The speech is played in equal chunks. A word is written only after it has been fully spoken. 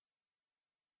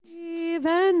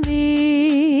even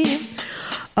me.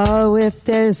 Oh, if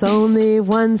there's only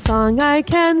one song I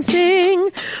can sing,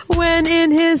 when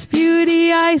in his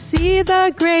beauty I see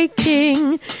the great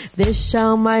King, this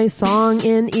shall my song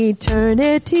in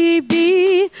eternity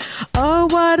be. Oh,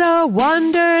 what a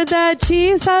wonder that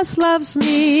Jesus loves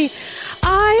me.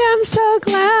 I am so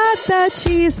glad that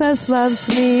Jesus loves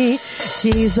me.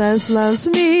 Jesus loves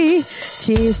me.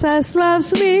 Jesus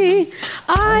loves me.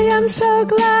 I am so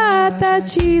glad that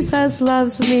Jesus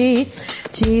loves me.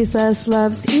 Jesus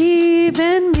loves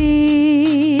even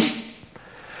me.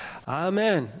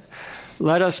 Amen.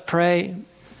 Let us pray.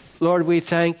 Lord, we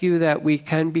thank you that we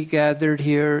can be gathered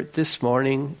here this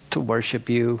morning to worship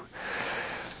you.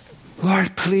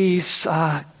 Lord, please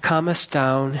calm us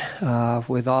down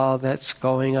with all that's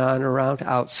going on around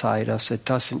outside us. It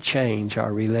doesn't change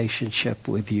our relationship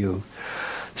with you.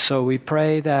 So we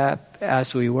pray that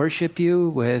as we worship you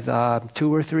with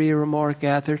 2 or 3 or more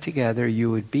gathered together, you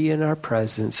would be in our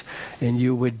presence and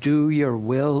you would do your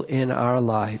will in our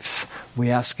lives.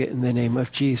 We ask it in the name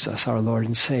of Jesus, our Lord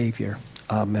and Savior.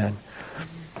 Amen.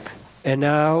 And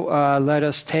now let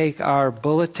us take our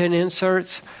bulletin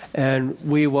inserts and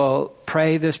we will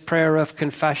pray this prayer of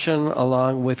confession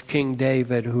along with King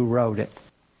David who wrote it.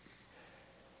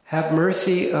 Have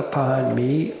mercy upon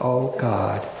me, O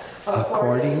God,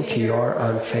 according to your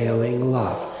unfailing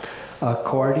love.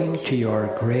 According to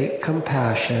your great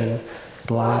compassion,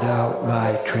 blot out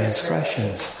my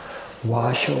transgressions.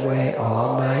 Wash away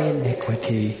all my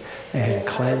iniquity and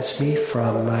cleanse me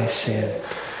from my sin.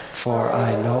 For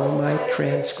I know my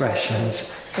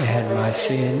transgressions, and my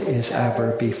sin is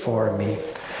ever before me.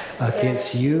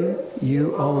 Against you,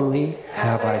 you only,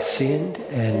 have I sinned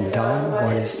and done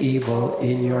what is evil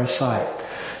in your sight.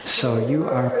 So you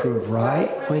are proved right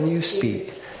when you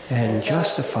speak, and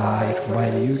justified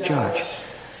when you judge.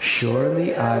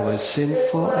 Surely I was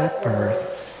sinful at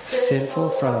birth, sinful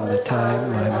from the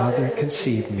time my mother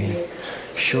conceived me.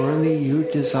 Surely you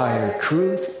desire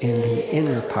truth in the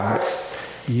inner parts.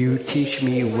 You teach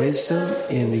me wisdom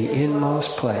in the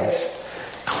inmost place.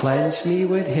 Cleanse me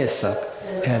with hyssop,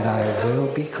 and I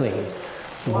will be clean.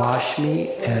 Wash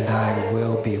me, and I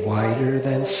will be whiter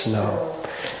than snow.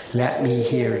 Let me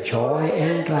hear joy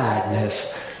and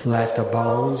gladness. Let the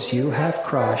bones you have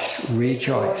crushed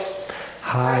rejoice.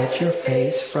 Hide your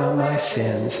face from my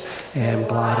sins, and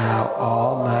blot out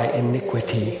all my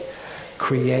iniquity.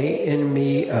 Create in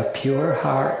me a pure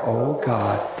heart, O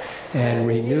God, and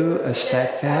renew a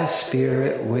steadfast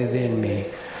spirit within me.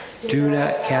 Do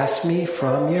not cast me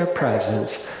from your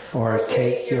presence, or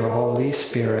take your Holy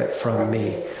Spirit from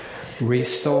me.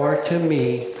 Restore to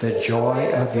me the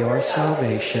joy of your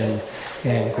salvation,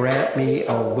 and grant me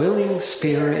a willing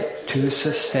spirit to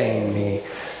sustain me.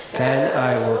 Then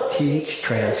I will teach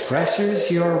transgressors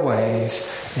your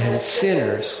ways, and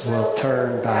sinners will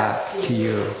turn back to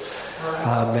you.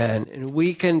 Amen. And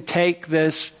we can take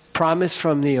this promise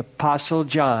from the Apostle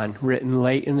John, written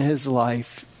late in his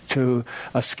life, to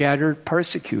a scattered,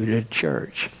 persecuted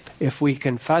church. If we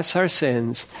confess our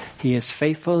sins, he is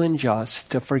faithful and just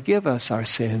to forgive us our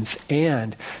sins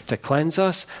and to cleanse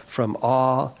us from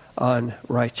all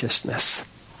unrighteousness.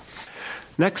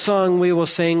 Next song we will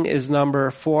sing is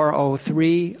number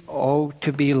 403, Oh,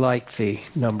 to be like thee,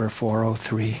 number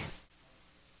 403.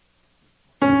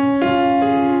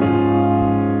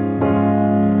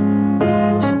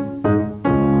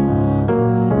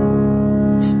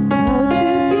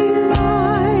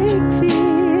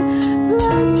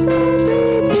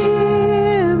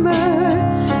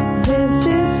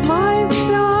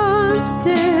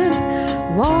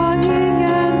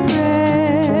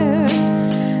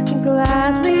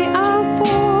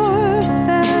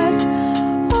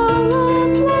 All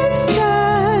of life's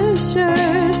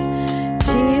treasures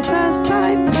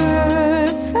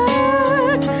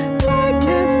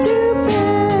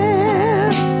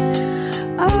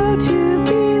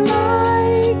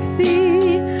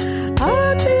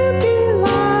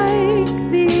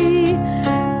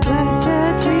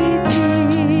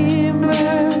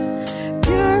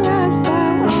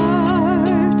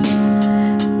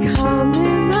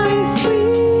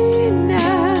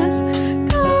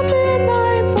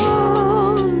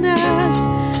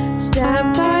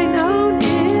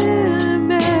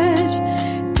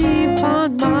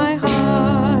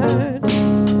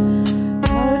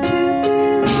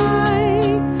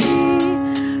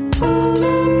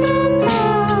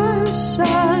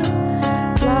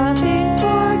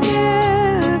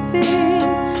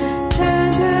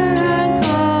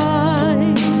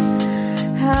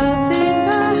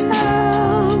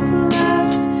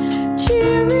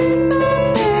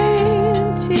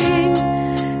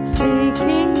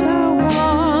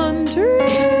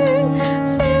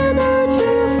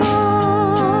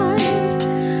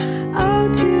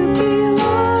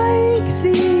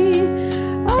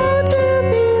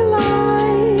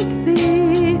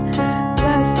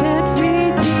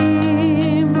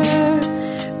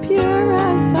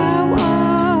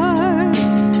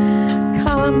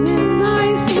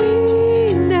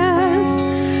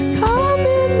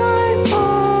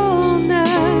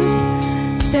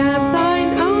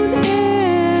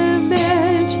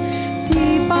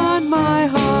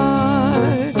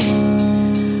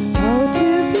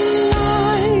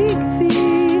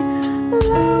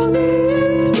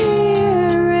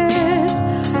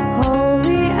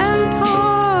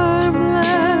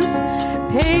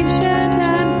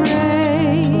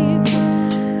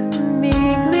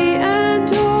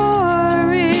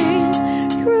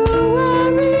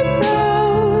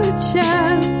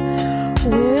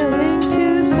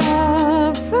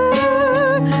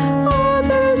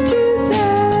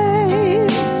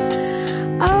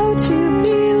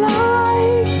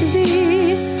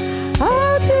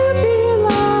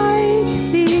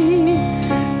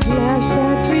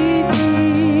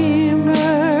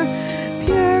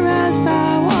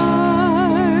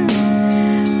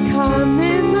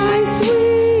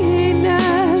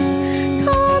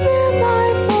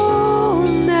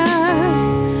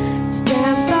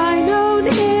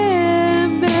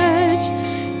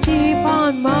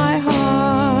on my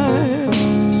heart.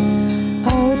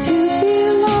 Oh, to be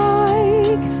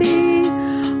like thee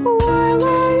while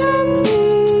I am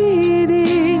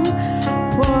pleading.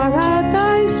 Pour out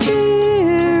thy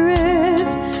spirit,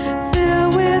 fill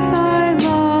with thy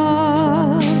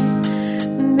love.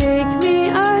 Make me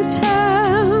a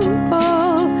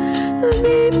temple,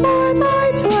 meet for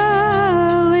thy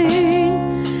dwelling.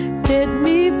 Fit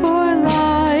me for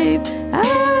life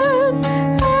and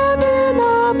heaven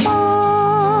above.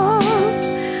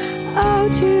 Oh,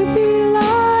 to be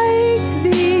like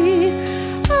thee,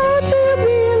 oh, to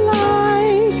be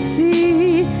like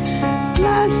thee,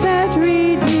 blessed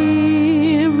Redeemer,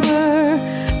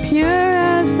 pure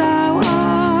as thou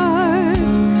art.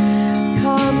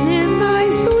 Come in thy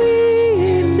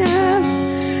sweetness,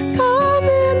 come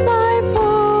in thy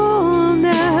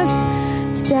fullness,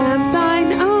 stamp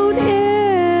thine own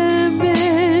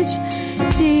image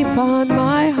deep on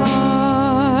my heart.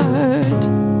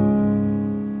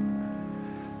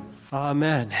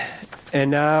 Amen.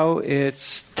 And now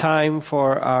it's time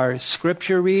for our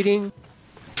scripture reading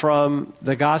from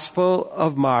the Gospel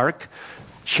of Mark,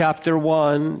 chapter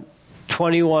 1,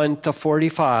 21 to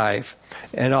 45,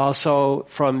 and also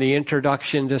from the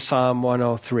introduction to Psalm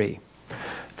 103.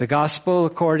 The Gospel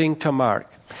according to Mark.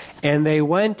 And they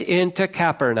went into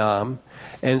Capernaum,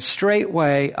 and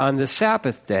straightway on the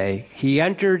Sabbath day he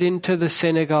entered into the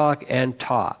synagogue and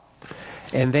taught.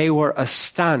 And they were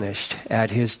astonished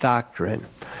at his doctrine.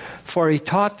 For he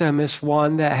taught them as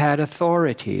one that had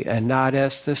authority, and not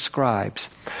as the scribes.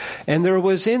 And there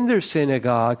was in their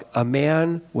synagogue a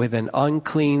man with an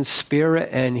unclean spirit,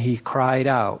 and he cried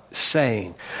out,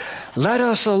 saying, Let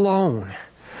us alone.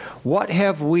 What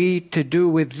have we to do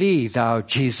with thee, thou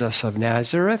Jesus of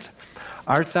Nazareth?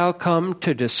 Art thou come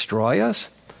to destroy us?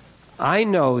 I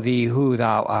know thee who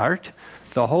thou art,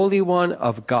 the Holy One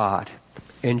of God.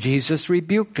 And Jesus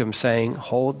rebuked him, saying,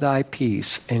 Hold thy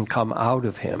peace, and come out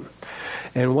of him.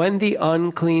 And when the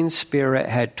unclean spirit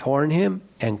had torn him,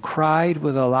 and cried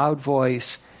with a loud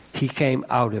voice, he came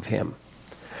out of him.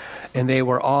 And they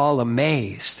were all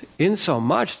amazed,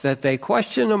 insomuch that they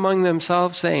questioned among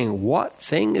themselves, saying, What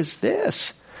thing is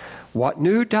this? What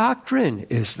new doctrine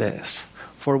is this?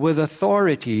 For with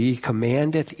authority he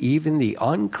commandeth even the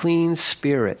unclean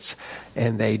spirits,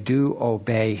 and they do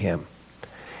obey him.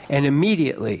 And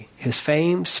immediately his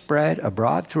fame spread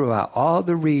abroad throughout all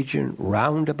the region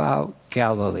round about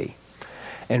Galilee.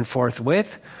 And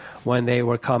forthwith, when they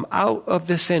were come out of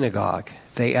the synagogue,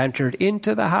 they entered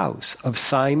into the house of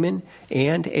Simon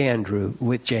and Andrew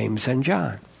with James and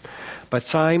John. But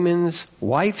Simon's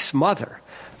wife's mother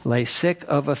lay sick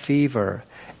of a fever,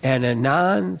 and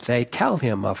anon they tell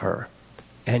him of her.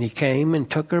 And he came and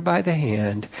took her by the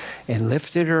hand and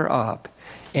lifted her up,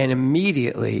 and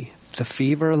immediately the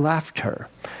fever left her,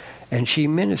 and she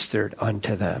ministered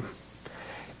unto them.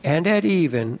 And at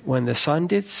even, when the sun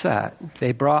did set,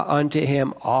 they brought unto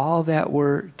him all that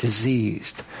were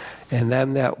diseased, and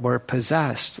them that were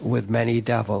possessed with many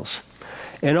devils.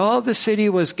 And all the city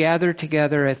was gathered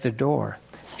together at the door,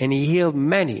 and he healed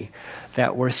many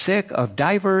that were sick of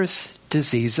divers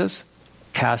diseases,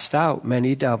 cast out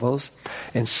many devils,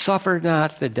 and suffered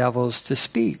not the devils to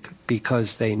speak,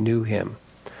 because they knew him.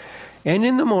 And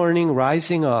in the morning,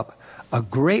 rising up a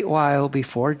great while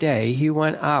before day, he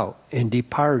went out and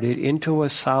departed into a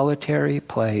solitary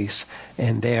place,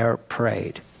 and there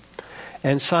prayed.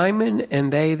 And Simon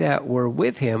and they that were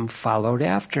with him followed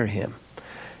after him.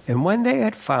 And when they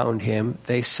had found him,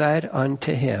 they said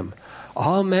unto him,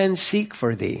 All men seek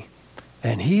for thee.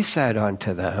 And he said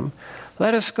unto them,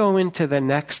 Let us go into the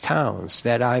next towns,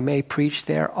 that I may preach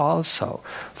there also,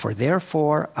 for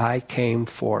therefore I came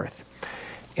forth.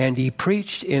 And he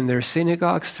preached in their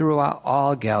synagogues throughout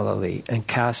all Galilee, and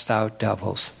cast out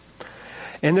devils.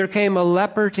 And there came a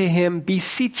leper to him,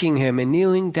 beseeching him, and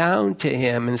kneeling down to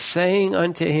him, and saying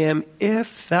unto him,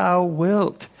 If thou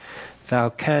wilt, thou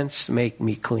canst make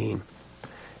me clean.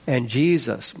 And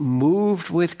Jesus, moved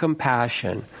with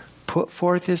compassion, put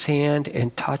forth his hand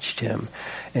and touched him,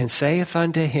 and saith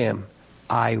unto him,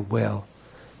 I will,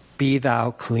 be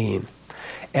thou clean.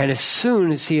 And as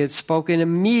soon as he had spoken,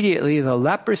 immediately the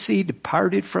leprosy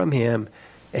departed from him,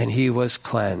 and he was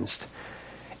cleansed.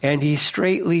 And he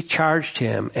straitly charged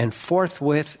him, and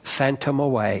forthwith sent him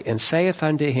away, and saith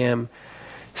unto him,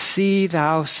 See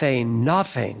thou say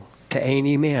nothing to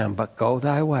any man, but go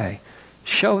thy way.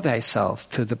 Show thyself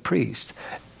to the priest,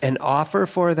 and offer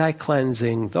for thy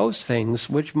cleansing those things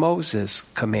which Moses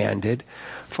commanded,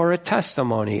 for a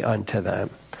testimony unto them.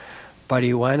 But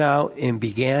he went out and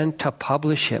began to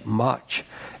publish it much,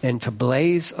 and to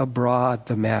blaze abroad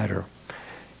the matter.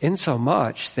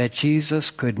 insomuch that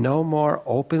Jesus could no more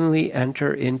openly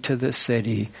enter into the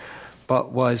city,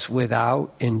 but was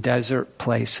without in desert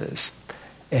places.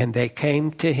 And they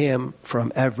came to him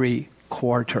from every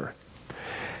quarter.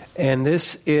 And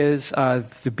this is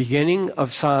the beginning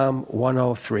of Psalm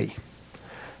 103.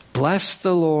 Bless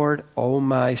the Lord, O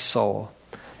my soul,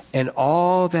 and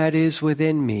all that is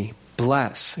within me,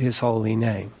 bless his holy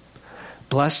name.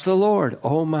 Bless the Lord,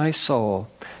 O my soul,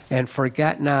 and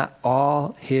forget not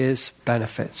all his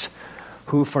benefits,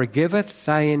 who forgiveth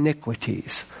thy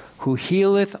iniquities, who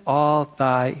healeth all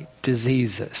thy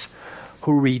diseases,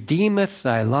 who redeemeth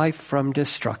thy life from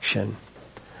destruction,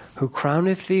 who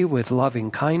crowneth thee with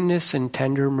loving kindness and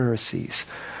tender mercies,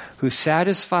 who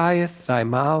satisfieth thy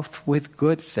mouth with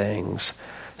good things,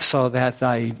 so that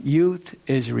thy youth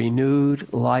is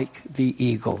renewed like the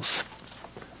eagles.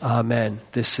 Amen.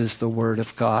 This is the word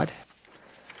of God.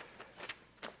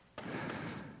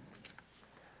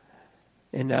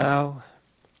 And now,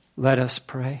 let us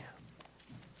pray.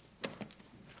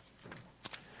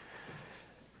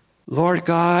 Lord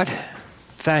God,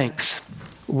 thanks.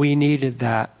 We needed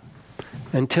that.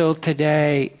 Until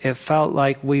today, it felt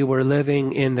like we were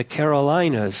living in the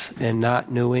Carolinas and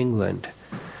not New England.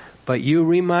 But you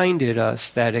reminded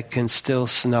us that it can still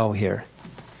snow here.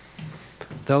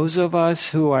 Those of us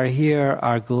who are here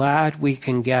are glad we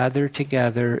can gather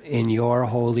together in your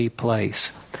holy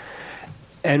place.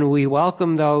 And we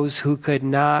welcome those who could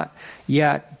not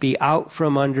yet be out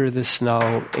from under the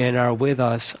snow and are with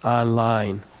us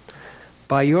online.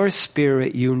 By your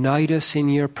Spirit, unite us in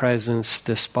your presence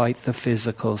despite the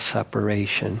physical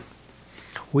separation.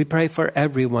 We pray for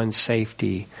everyone's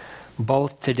safety,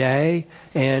 both today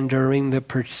and during the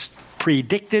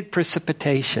predicted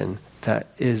precipitation that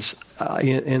is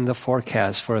in the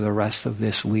forecast for the rest of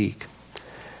this week.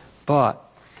 But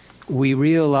we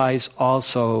realize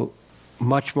also,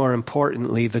 much more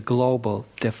importantly, the global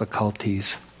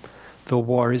difficulties, the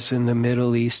wars in the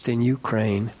Middle East and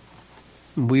Ukraine.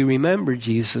 We remember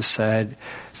Jesus said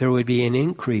there would be an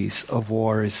increase of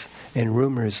wars and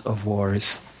rumors of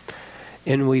wars.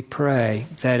 And we pray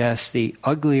that as the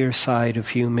uglier side of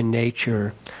human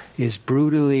nature is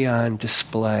brutally on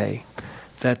display,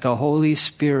 that the Holy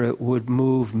Spirit would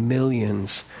move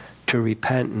millions to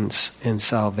repentance and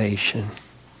salvation.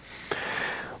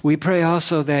 We pray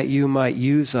also that you might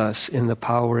use us in the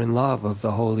power and love of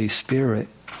the Holy Spirit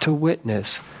to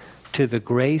witness to the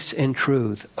grace and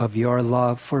truth of your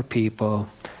love for people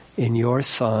in your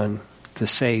Son, the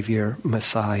Savior,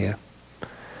 Messiah.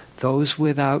 Those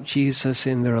without Jesus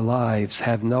in their lives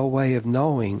have no way of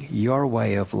knowing your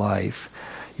way of life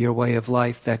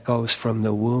that goes from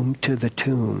the womb to the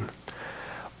tomb,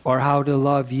 or how to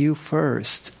love you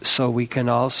first so we can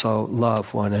also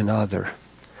love one another.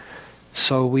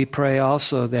 So we pray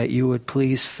also that you would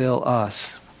please fill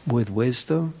us with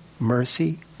wisdom,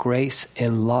 mercy, grace,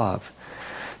 and love,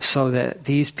 so that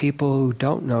these people who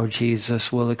don't know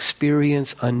Jesus will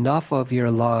experience enough of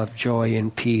your love, joy,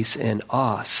 and peace in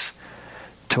us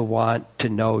to want to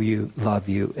know you, love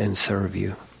you, and serve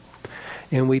you.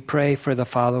 And we pray for the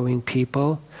following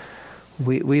people.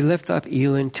 We lift up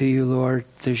Elin to you, Lord.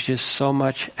 There's just so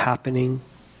much happening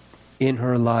in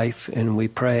her life, and we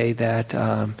pray that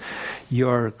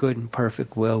your good and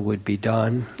perfect will would be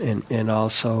done, and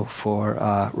also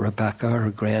for Rebecca,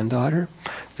 her granddaughter,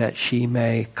 that she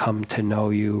may come to know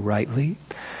you rightly.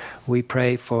 We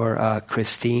pray for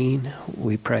Christine.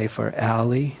 We pray for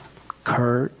Allie,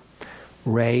 Kurt,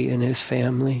 Ray and his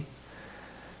family,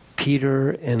 Peter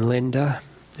and Linda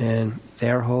and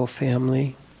their whole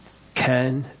family,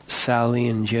 Ken, Sally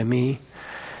and Jimmy,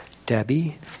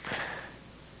 Debbie,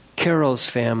 Carol's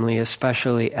family,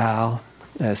 especially Al,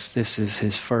 as this is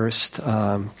his first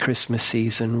Christmas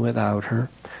season without her.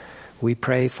 We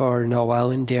pray for Noel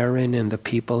and Darren and the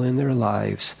people in their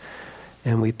lives.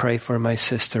 And we pray for my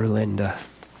sister Linda.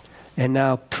 And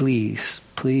now please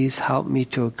help me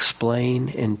to explain,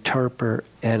 interpret,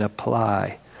 and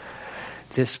apply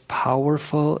this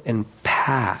powerful and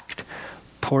packed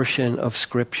portion of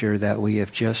Scripture that we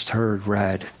have just heard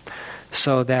read,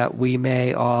 so that we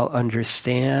may all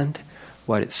understand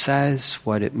what it says,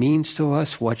 what it means to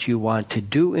us, what you want to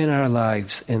do in our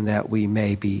lives, and that we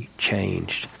may be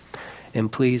changed. And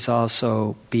please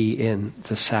also be in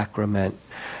the sacrament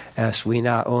as we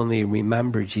not only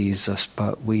remember Jesus,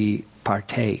 but we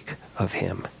partake of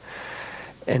him.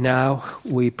 And now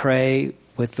we pray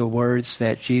with the words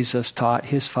that Jesus taught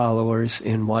his followers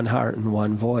in one heart and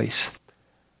one voice.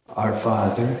 Our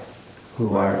Father,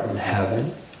 who art in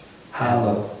heaven,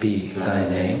 hallowed be thy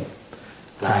name.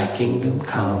 Thy kingdom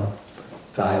come,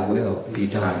 thy will be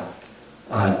done,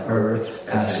 on earth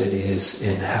as it is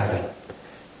in heaven.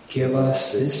 Give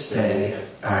us this day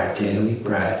our daily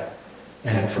bread,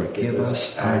 and forgive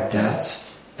us our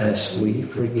debts as we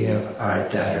forgive our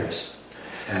debtors.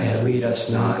 And lead us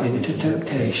not into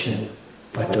temptation,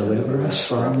 but deliver us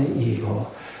from the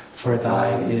evil. For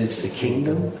thine is the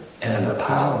kingdom and the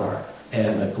power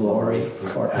and the glory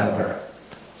forever.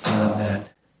 Amen.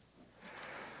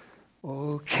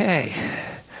 Okay.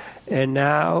 And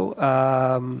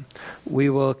now we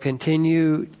will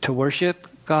continue to worship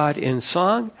God in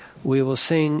song. We will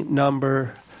sing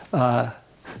number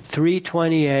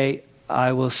 328,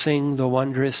 I Will Sing the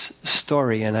Wondrous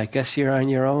Story. And I guess you're on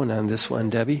your own on this one,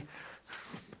 Debbie.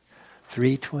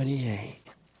 328.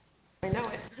 I know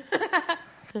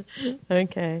it.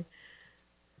 Okay.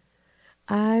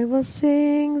 I will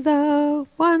sing the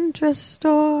wondrous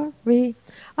story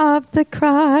of the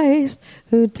Christ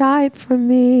who died for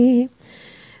me.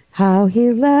 How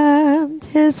he left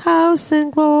his house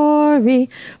in glory,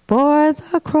 bore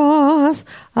the cross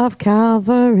of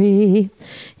Calvary.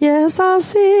 Yes, I'll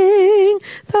sing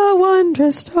the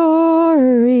wondrous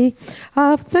story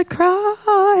of the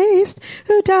Christ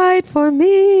who died for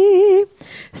me.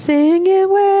 Sing it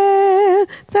with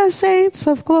the saints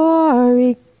of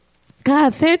glory,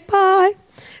 gathered by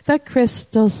the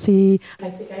crystal sea.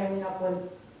 I think I only have one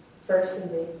verse in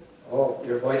me. Oh,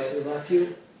 your voice has left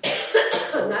you?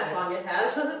 On that song it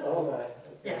has. Oh, my. Okay.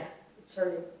 Yeah, it's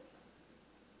hurting.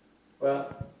 Well,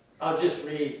 I'll just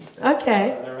read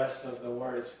Okay. the rest of the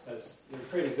words because they're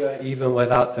pretty good even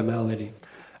without the melody.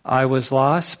 I was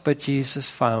lost, but Jesus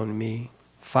found me,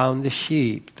 found the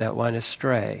sheep that went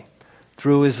astray,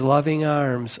 threw his loving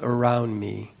arms around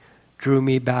me, drew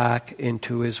me back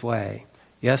into his way.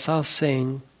 Yes, I'll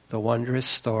sing the wondrous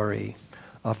story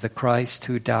of the Christ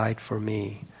who died for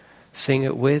me. Sing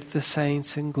it with the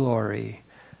saints in glory,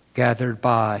 gathered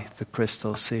by the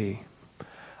crystal sea.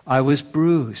 I was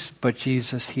bruised, but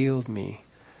Jesus healed me.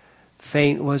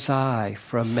 Faint was I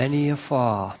from many a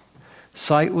fall.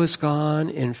 Sight was gone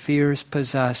and fears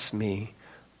possessed me,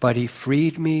 but he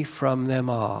freed me from them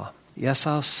all. Yes,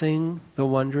 I'll sing the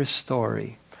wondrous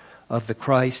story of the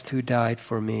Christ who died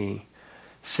for me.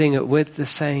 Sing it with the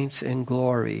saints in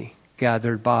glory,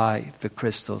 gathered by the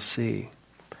crystal sea.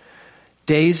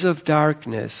 Days of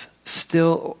darkness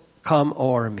still come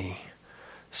o'er me.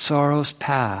 Sorrow's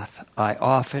path I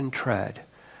often tread,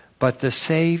 but the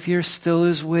Savior still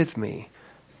is with me.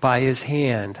 By his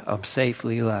hand I'm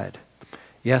safely led.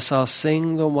 Yes, I'll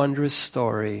sing the wondrous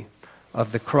story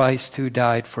of the Christ who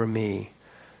died for me.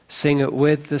 Sing it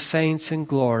with the saints in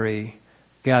glory,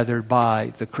 gathered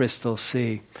by the crystal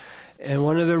sea. And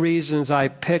one of the reasons I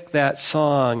picked that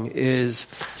song is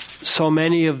so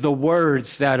many of the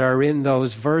words that are in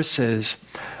those verses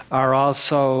are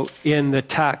also in the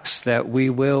text that we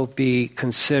will be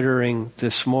considering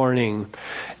this morning.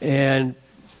 And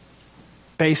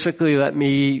basically, let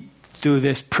me do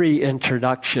this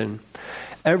pre-introduction.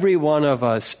 Every one of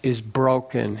us is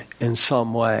broken in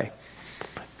some way.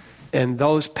 And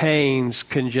those pains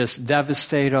can just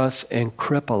devastate us and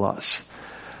cripple us.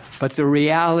 But the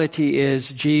reality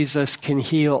is Jesus can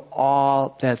heal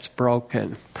all that's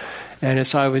broken. And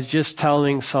as I was just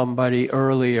telling somebody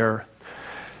earlier,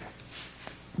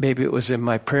 maybe it was in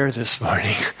my prayer this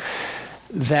morning,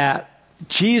 that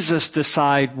Jesus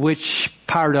decides which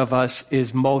part of us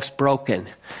is most broken.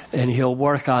 And he'll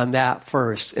work on that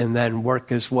first and then work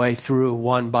his way through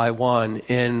one by one.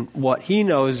 And what he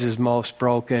knows is most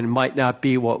broken might not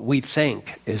be what we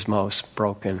think is most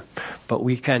broken. But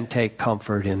we can take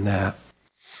comfort in that.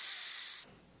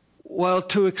 Well,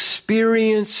 to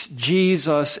experience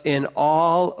Jesus in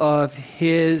all of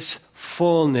his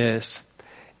fullness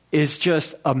is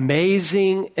just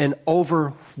amazing and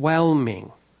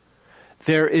overwhelming.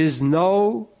 There is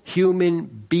no human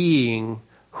being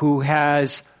who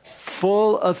has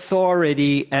full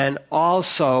authority and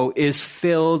also is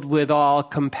filled with all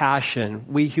compassion.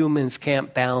 We humans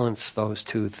can't balance those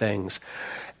two things.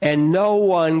 And no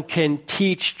one can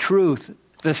teach truth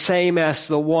the same as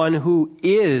the one who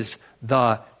is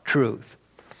the truth.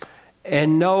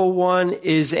 And no one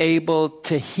is able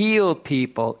to heal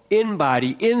people in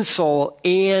body, in soul,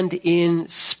 and in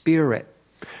spirit.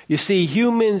 You see,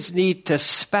 humans need to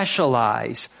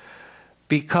specialize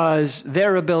because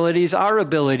their abilities, our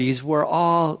abilities, were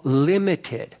all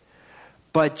limited.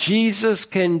 But Jesus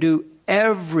can do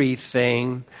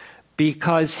everything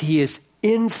because he is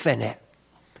infinite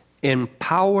in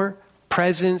power,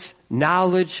 presence,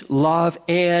 knowledge, love,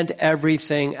 and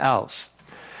everything else.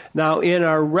 Now, in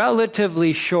our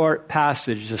relatively short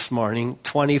passage this morning,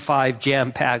 25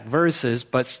 jam-packed verses,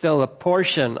 but still a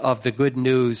portion of the good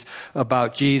news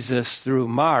about Jesus through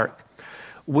Mark,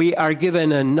 we are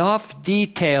given enough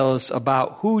details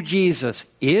about who Jesus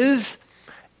is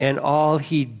and all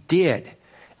he did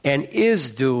and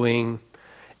is doing.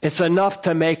 It's enough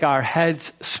to make our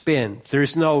heads spin.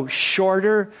 There's no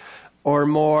shorter or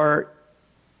more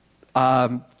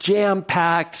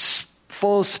jam-packed,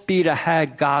 full speed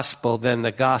ahead gospel than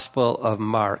the Gospel of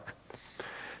Mark.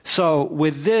 So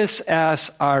with this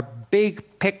as our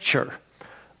big picture,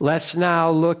 let's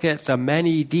now look at the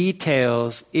many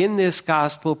details in this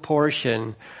gospel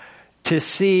portion to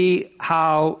see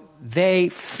how they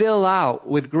fill out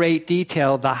with great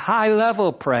detail the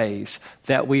high-level praise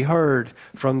that we heard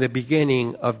from the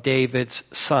beginning of David's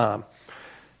psalm.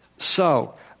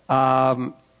 So,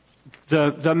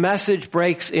 the message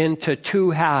breaks into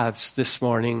two halves this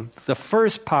morning. The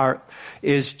first part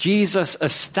is Jesus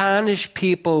astonished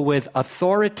people with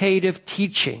authoritative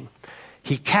teaching.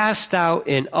 He cast out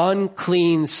an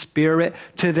unclean spirit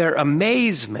to their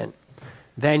amazement.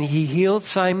 Then he healed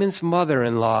Simon's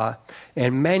mother-in-law,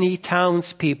 and many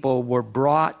townspeople were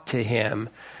brought to him,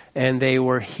 and they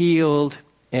were healed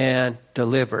and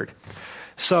delivered.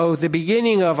 So the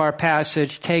beginning of our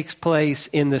passage takes place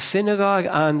in the synagogue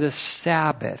on the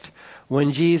Sabbath,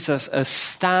 when Jesus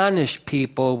astonished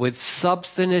people with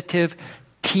substantive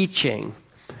teaching.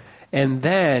 And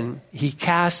then he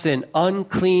cast an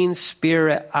unclean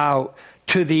spirit out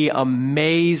to the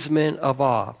amazement of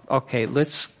all. Okay,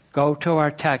 let's go to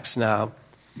our text now.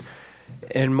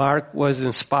 And Mark was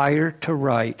inspired to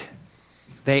write,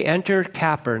 they entered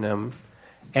Capernaum,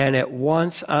 and at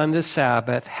once on the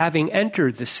Sabbath, having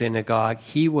entered the synagogue,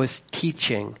 he was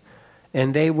teaching.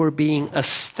 And they were being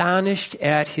astonished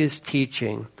at his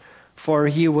teaching, for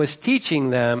he was teaching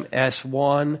them as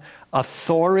one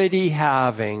authority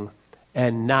having,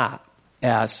 and not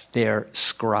as their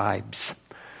scribes.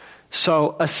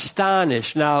 So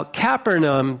astonished. Now,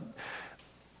 Capernaum,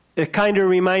 it kind of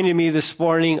reminded me this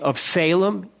morning of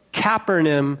Salem.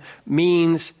 Capernaum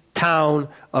means town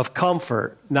of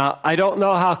comfort. Now, I don't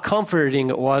know how comforting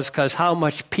it was, because how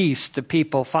much peace do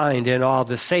people find in all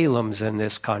the Salems in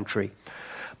this country?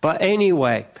 But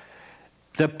anyway,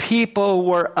 the people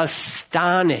were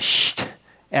astonished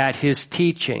at his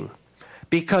teaching,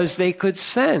 because they could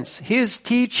sense his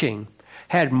teaching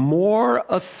had more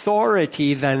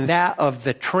authority than that of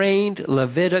the trained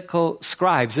Levitical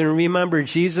scribes. And remember,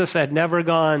 Jesus had never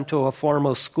gone to a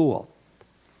formal school.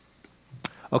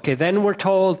 Okay, then we're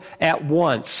told at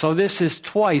once. So this is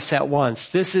twice at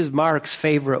once. This is Mark's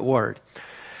favorite word.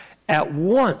 At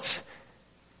once,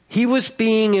 he was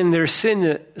being in their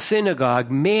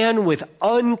synagogue, man with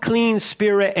unclean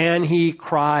spirit, and he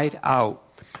cried out.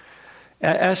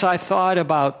 As I thought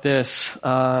about this,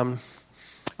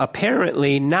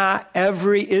 apparently not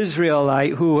every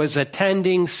Israelite who was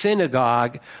attending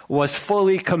synagogue was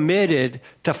fully committed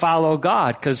to follow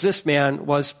God, because this man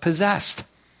was possessed.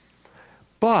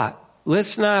 But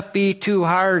let's not be too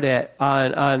hard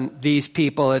on these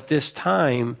people at this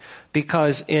time,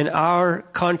 because in our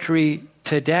country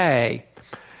today,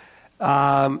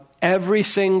 every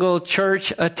single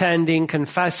church-attending,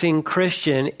 confessing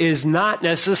Christian is not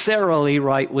necessarily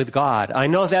right with God. I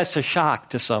know that's a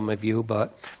shock to some of you,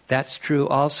 but that's true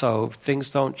also. Things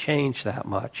don't change that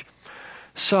much.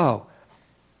 So,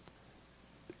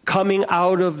 coming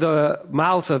out of the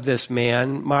mouth of this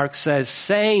man, Mark says,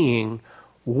 saying,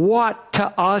 "What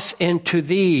to us and to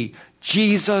thee,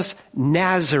 Jesus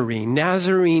Nazarene?"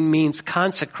 Nazarene means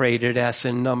consecrated, as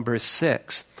in Numbers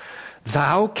 6.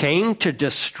 "Thou came to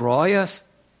destroy us?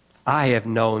 I have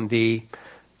known thee.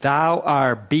 Thou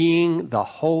art being the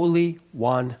Holy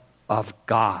One of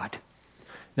God."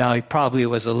 Now, he probably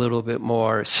was a little bit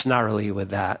more snarly with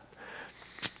that.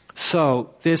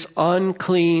 So, this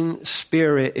unclean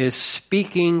spirit is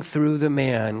speaking through the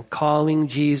man, calling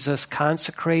Jesus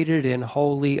consecrated and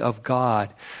holy of God.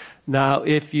 Now,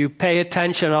 if you pay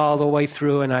attention all the way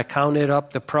through, and I counted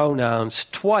up the pronouns,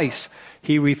 twice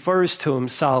he refers to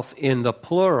himself in the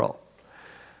plural.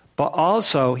 But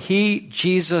also,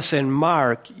 Jesus, and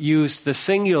Mark use the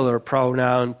singular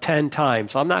pronoun 10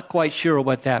 times. I'm not quite sure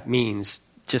what that means.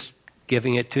 Just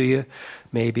giving it to you.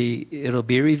 Maybe it'll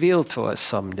be revealed to us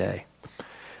someday.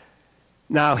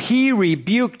 Now, he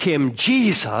rebuked him,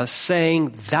 Jesus,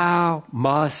 saying, "Thou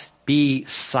must be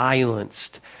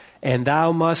silenced, and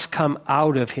thou must come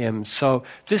out of him." So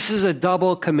this is a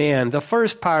double command. The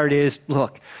first part is,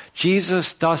 look,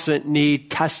 Jesus doesn't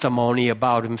need testimony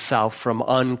about himself from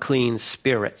unclean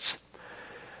spirits.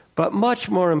 But much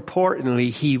more importantly,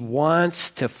 he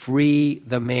wants to free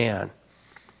the man.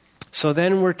 So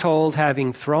then we're told,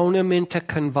 having thrown him into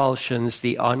convulsions,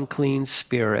 the unclean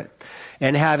spirit,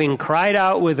 and having cried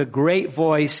out with a great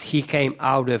voice, he came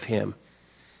out of him.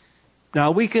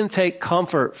 Now we can take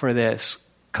comfort for this,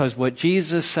 because what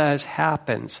Jesus says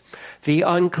happens. The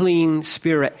unclean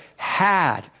spirit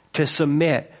had to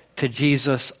submit to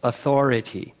Jesus'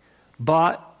 authority,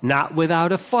 but not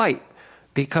without a fight,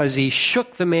 because he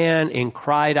shook the man and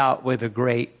cried out with a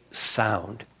great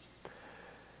sound.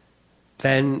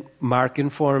 Then Mark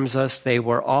informs us they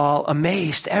were all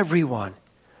amazed, everyone,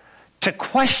 to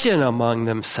question among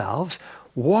themselves,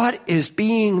 what is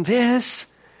being this?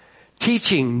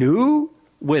 Teaching new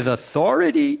with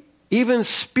authority, even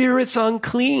spirits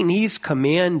unclean, he's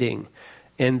commanding,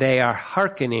 and they are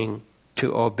hearkening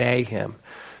to obey him.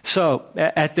 So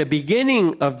at the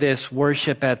beginning of this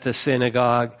worship at the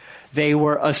synagogue, they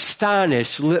were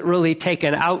astonished, literally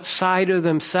taken outside of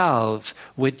themselves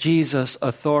with Jesus'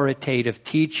 authoritative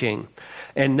teaching.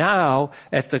 And now,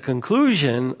 at the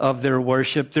conclusion of their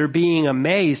worship, they're being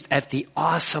amazed at the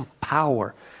awesome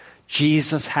power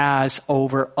Jesus has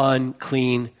over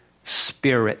unclean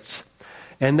spirits.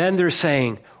 And then they're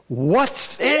saying,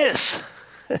 what's this?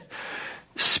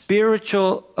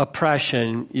 Spiritual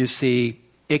oppression, you see,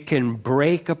 it can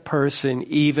break a person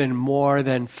even more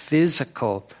than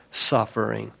physical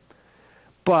suffering.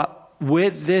 But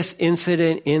with this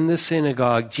incident in the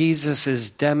synagogue, Jesus is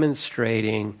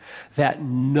demonstrating that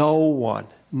no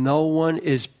one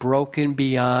is broken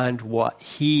beyond what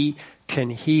he can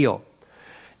heal.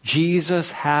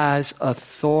 Jesus has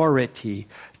authority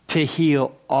to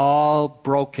heal all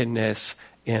brokenness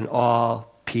in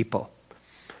all people.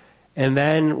 And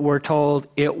then we're told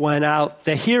it went out,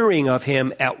 the hearing of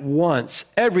him at once,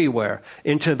 everywhere,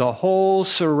 into the whole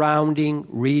surrounding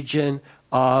region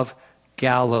of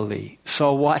Galilee.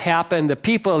 So what happened? The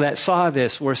people that saw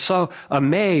this were so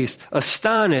amazed,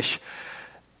 astonished,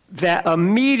 that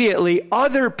immediately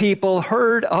other people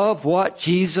heard of what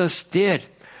Jesus did.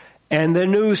 And the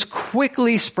news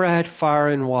quickly spread far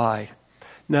and wide.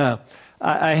 Now,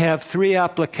 I have 3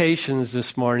 applications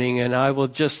this morning, and I will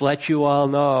just let you all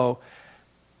know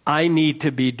I need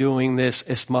to be doing this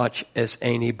as much as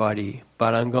anybody.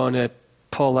 But I'm going to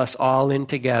pull us all in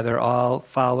together, all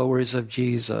followers of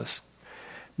Jesus.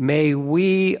 May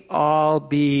we all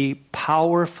be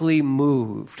powerfully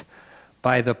moved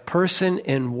by the person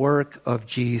and work of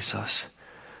Jesus.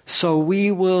 So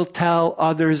we will tell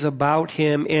others about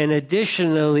him, and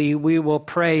additionally, we will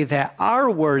pray that our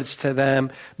words to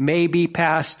them may be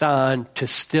passed on to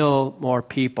still more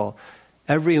people.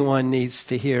 Everyone needs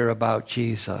to hear about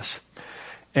Jesus.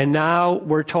 And now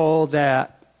we're told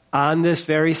that on this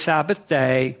very Sabbath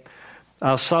day,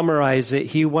 I'll summarize it,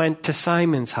 he went to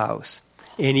Simon's house,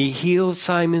 and he healed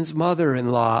Simon's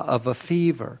mother-in-law of a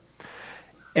fever.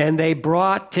 And they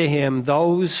brought to him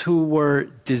those who were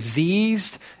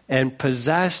diseased and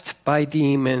possessed by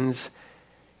demons,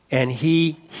 and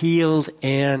he healed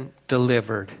and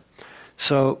delivered.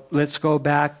 So let's go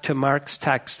back to Mark's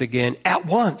text again. At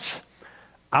once,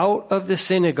 out of the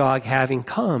synagogue having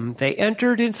come, they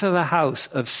entered into the house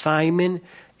of Simon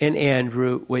and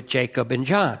Andrew with Jacob and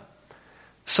John.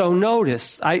 So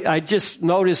notice, I just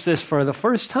noticed this for the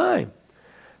first time.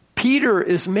 Peter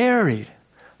is married,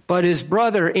 but his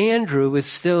brother Andrew is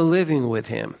still living with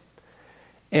him.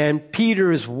 And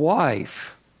Peter's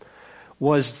wife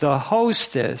was the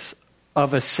hostess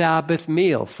of a Sabbath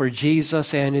meal for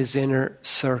Jesus and his inner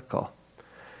circle.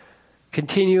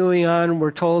 Continuing on,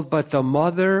 we're told, but the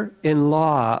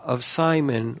mother-in-law of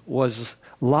Simon was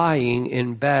lying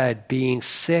in bed, being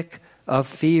sick of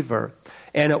fever.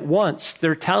 And at once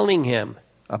they're telling him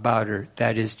about her,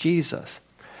 that is Jesus.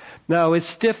 Now,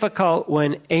 it's difficult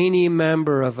when any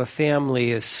member of a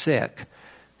family is sick.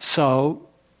 So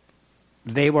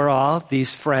they were all,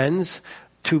 these friends,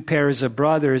 2 pairs of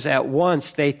brothers, at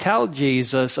once they tell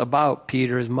Jesus about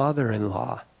Peter's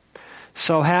mother-in-law.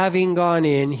 So having gone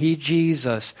in, he,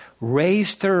 Jesus,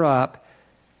 raised her up,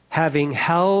 having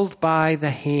held by the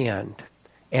hand,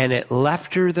 and it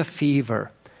left her the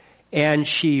fever, and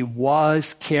she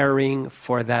was caring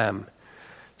for them.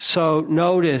 So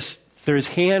notice, there's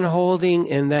hand holding,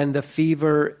 and then the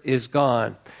fever is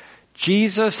gone.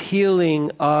 Jesus'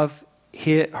 healing of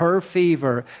her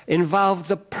fever involved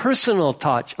the personal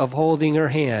touch of holding her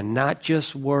hand, not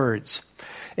just words.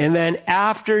 And then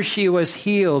after she was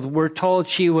healed, we're told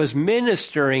she was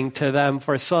ministering to them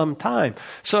for some time.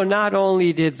 So not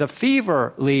only did the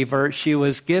fever leave her, she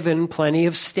was given plenty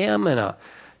of stamina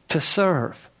to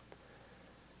serve.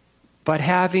 But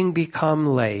having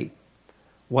become late,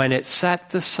 when it set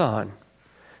the sun,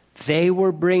 they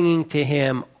were bringing to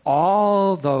him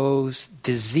all those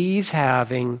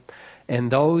disease-having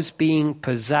and those being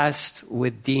possessed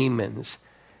with demons.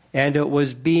 And it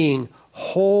was being,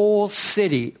 whole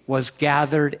city was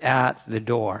gathered at the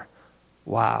door.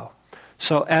 Wow.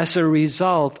 So as a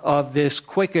result of this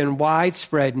quick and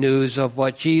widespread news of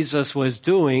what Jesus was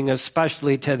doing,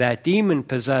 especially to that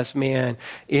demon-possessed man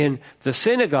in the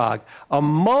synagogue, a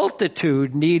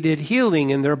multitude needed healing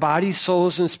in their bodies,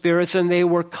 souls, and spirits, and they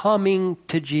were coming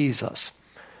to Jesus.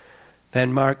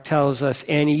 Then Mark tells us,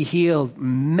 and he healed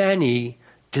many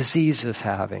diseases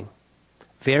having,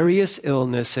 various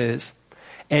illnesses,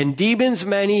 and demons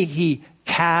many he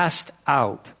cast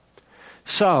out.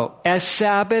 So, as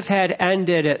Sabbath had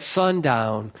ended at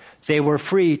sundown, they were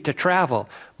free to travel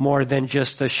more than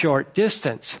just a short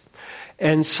distance.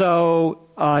 And so,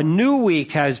 a new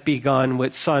week has begun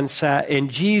with sunset, and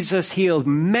Jesus healed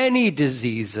many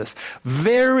diseases,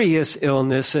 various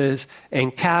illnesses,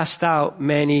 and cast out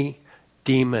many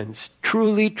demons.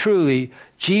 Truly, truly,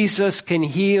 Jesus can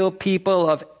heal people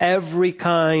of every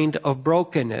kind of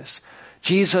brokenness.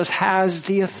 Jesus has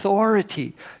the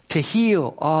authority to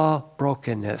heal all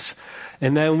brokenness.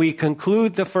 And then we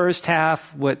conclude the first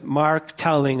half with Mark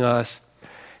telling us,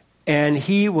 and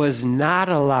he was not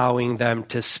allowing them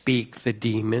to speak, the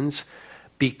demons,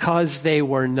 because they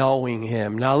were knowing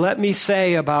him. Now let me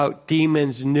say about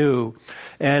demons knew,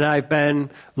 and I've been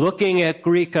looking at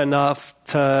Greek enough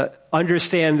to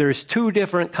understand there's two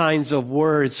different kinds of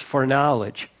words for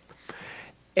knowledge.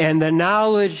 And the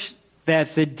knowledge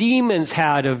that the demons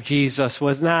had of Jesus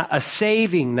was not a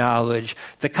saving knowledge,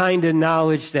 the kind of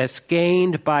knowledge that's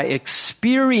gained by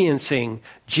experiencing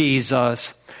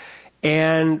Jesus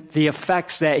and the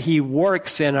effects that he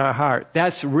works in our heart.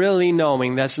 That's really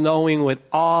knowing. That's knowing with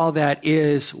all that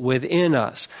is within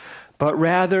us. But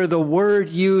rather, the word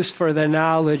used for the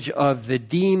knowledge of the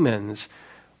demons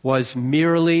was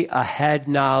merely a head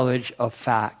knowledge of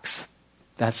facts.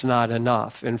 That's not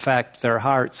enough. In fact, their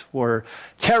hearts were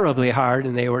terribly hard,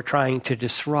 and they were trying to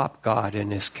disrupt God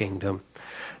in his kingdom.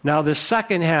 Now, the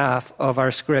second half of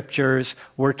our scriptures,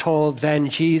 we're told then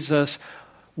Jesus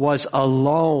was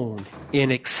alone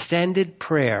in extended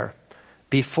prayer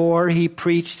before he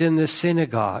preached in the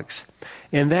synagogues.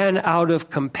 And then out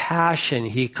of compassion,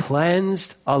 he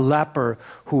cleansed a leper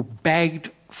who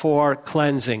begged for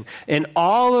cleansing. And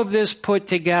all of this put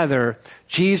together,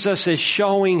 Jesus is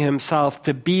showing himself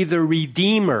to be the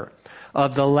Redeemer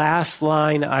of the last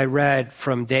line I read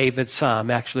from David's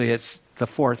Psalm. Actually, it's the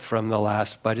fourth from the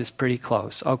last, but it's pretty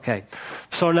close. Okay.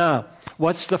 So now,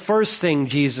 what's the first thing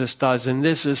Jesus does? And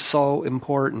this is so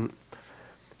important.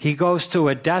 He goes to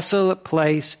a desolate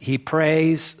place. He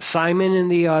prays. Simon and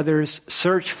the others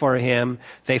search for him.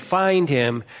 They find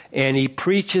him, and he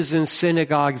preaches in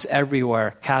synagogues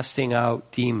everywhere, casting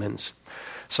out demons.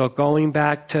 So going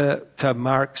back to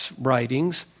Mark's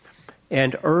writings,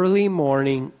 and early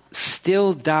morning,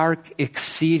 still dark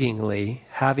exceedingly,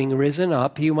 having risen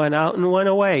up, he went out and went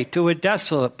away to a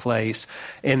desolate place,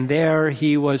 and there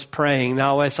he was praying.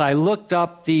 Now, as I looked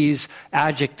up these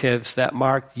adjectives that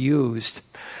Mark used,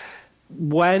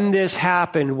 when this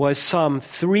happened was some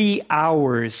 3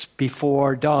 hours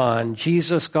before dawn.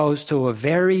 Jesus goes to a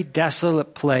very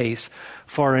desolate place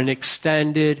for an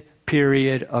extended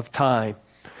period of time.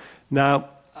 Now,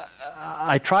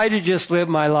 I try to just live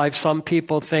my life. Some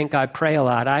people think I pray a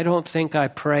lot. I don't think I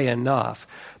pray enough.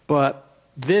 But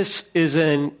this is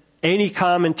in any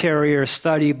commentary or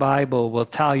study Bible will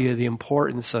tell you the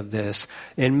importance of this.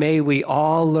 And may we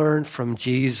all learn from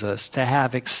Jesus to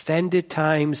have extended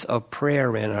times of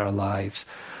prayer in our lives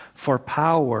for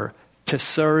power to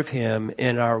serve him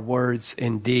in our words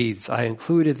and deeds. I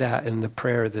included that in the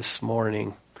prayer this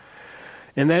morning.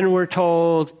 And then we're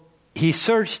told, he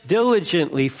searched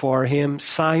diligently for him,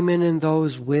 Simon and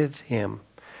those with him.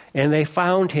 And they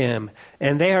found him.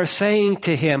 And they are saying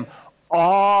to him,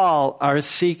 all are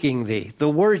seeking thee. The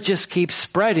word just keeps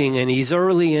spreading, and he's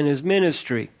early in his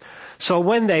ministry. So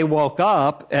when they woke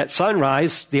up at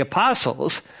sunrise, the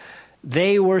apostles,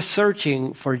 they were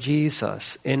searching for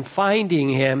Jesus. In finding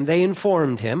him, they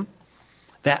informed him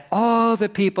that all the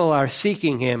people are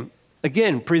seeking him.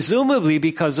 Again, presumably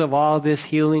because of all this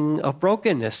healing of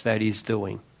brokenness that he's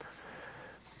doing.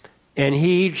 And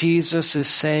he, Jesus, is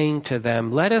saying to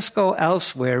them, let us go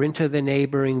elsewhere into the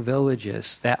neighboring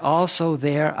villages, that also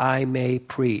there I may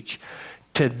preach.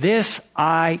 To this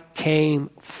I came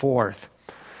forth.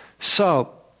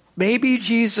 So, maybe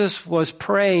Jesus was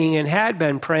praying and had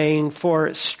been praying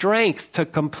for strength to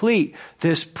complete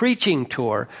this preaching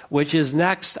tour, which is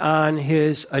next on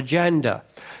his agenda.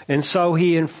 And so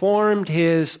he informed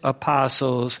his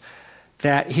apostles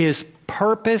that his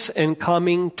purpose in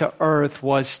coming to earth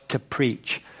was to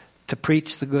preach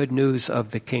the good news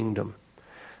of the kingdom.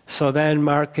 So then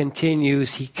Mark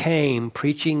continues, he came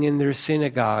preaching in their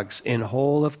synagogues in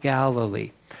whole of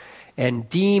Galilee, and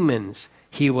demons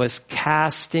he was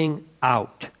casting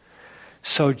out.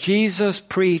 So Jesus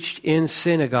preached in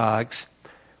synagogues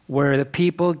where the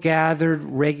people gathered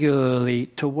regularly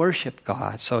to worship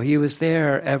God. So he was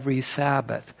there every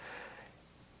Sabbath.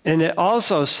 And it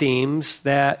also seems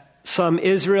that some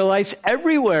Israelites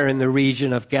everywhere in the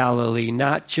region of Galilee,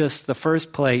 not just the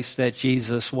first place that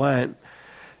Jesus went,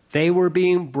 they were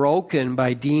being broken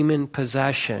by demon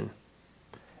possession.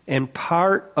 And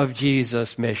part of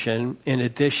Jesus' mission, in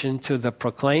addition to the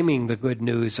proclaiming the good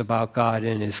news about God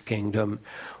and his kingdom,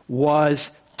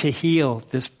 was to heal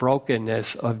this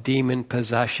brokenness of demon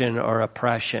possession or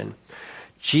oppression.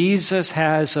 Jesus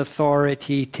has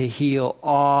authority to heal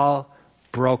all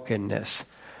brokenness.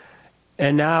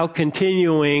 And now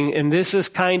continuing, and this is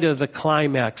kind of the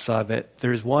climax of it.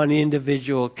 There's one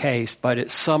individual case, but it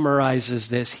summarizes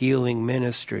this healing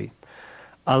ministry.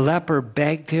 A leper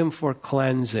begged him for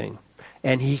cleansing,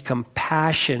 and he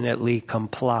compassionately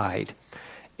complied.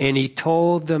 And he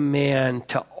told the man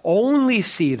to only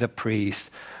see the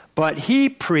priest, but he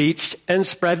preached and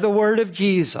spread the word of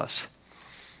Jesus.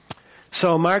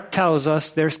 So Mark tells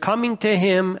us there's coming to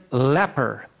him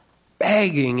leper,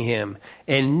 begging him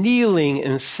and kneeling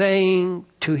and saying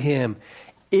to him,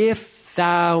 if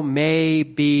thou may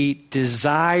be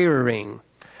desiring,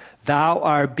 thou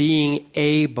art being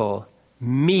able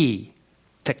me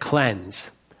to cleanse.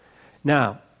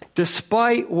 Now,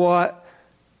 despite what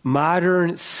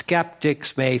modern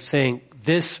skeptics may think,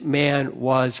 this man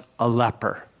was a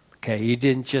leper. Okay, he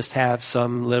didn't just have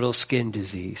some little skin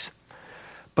disease.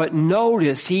 But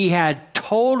notice he had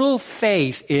total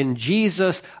faith in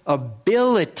Jesus'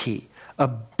 ability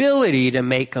to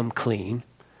make him clean.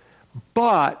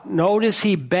 But notice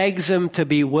he begs him to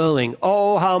be willing.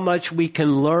 Oh, how much we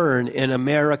can learn in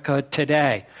America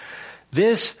today.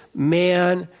 This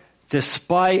man,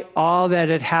 despite all that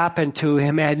had happened to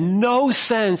him, had no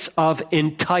sense of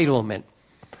entitlement.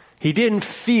 He didn't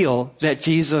feel that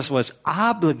Jesus was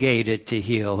obligated to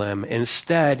heal him.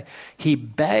 Instead, he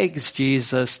begs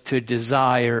Jesus to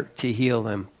desire to heal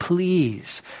him.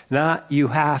 Please. Not you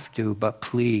have to, but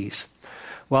please.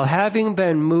 Well, having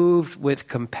been moved with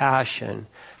compassion,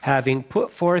 having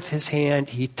put forth his hand,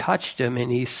 he touched him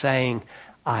and he's saying,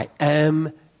 I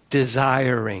am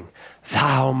desiring.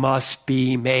 Thou must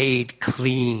be made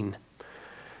clean.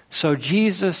 So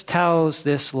Jesus tells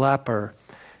this leper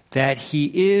that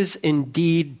he is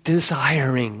indeed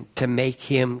desiring to make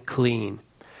him clean.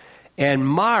 And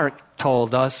Mark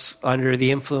told us, under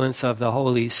the influence of the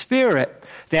Holy Spirit,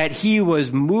 that he was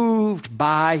moved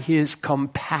by his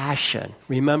compassion.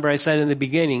 Remember I said in the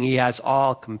beginning, he has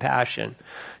all compassion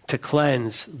to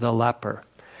cleanse the leper.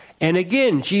 And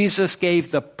again, Jesus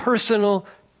gave the personal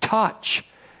touch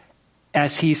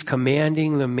as he's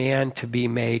commanding the man to be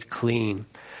made clean.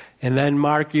 And then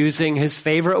Mark, using his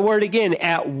favorite word again,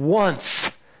 at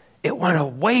once, it went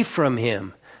away from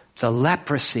him, the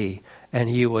leprosy, and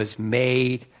he was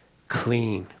made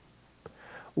clean.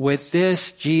 With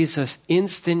this, Jesus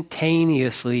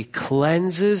instantaneously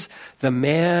cleanses the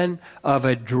man of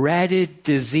a dreaded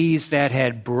disease that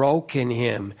had broken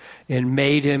him and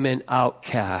made him an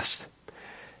outcast.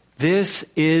 This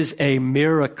is a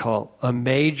miracle, a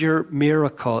major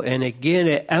miracle. And again,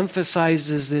 it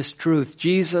emphasizes this truth.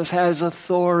 Jesus has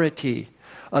authority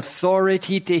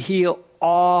to heal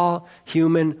all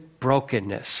human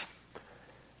brokenness.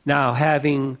 Now,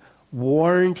 having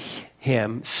warned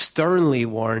him, sternly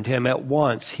warned him at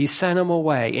once, he sent him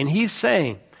away. And he's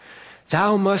saying,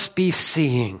 thou must be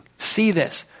seeing. See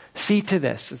this. See to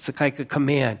this. It's like a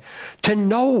command. To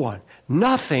no one.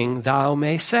 Nothing thou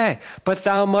may say, but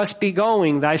thou must be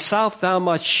going thyself, thou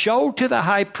must show to the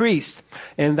high priest,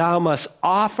 and thou must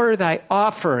offer thy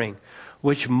offering,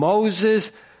 which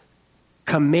Moses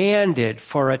commanded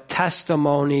for a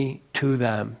testimony to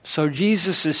them. So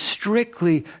Jesus is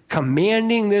strictly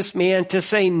commanding this man to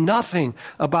say nothing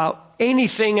about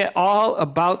anything at all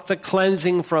about the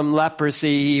cleansing from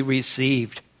leprosy he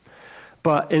received.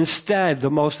 But instead,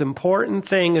 the most important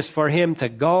thing is for him to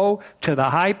go to the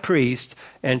high priest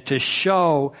and to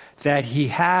show that he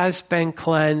has been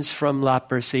cleansed from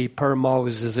leprosy per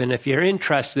Moses. And if you're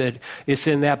interested, it's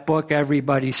in that book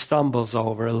everybody stumbles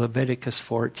over, Leviticus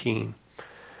 14.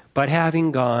 But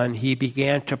having gone, he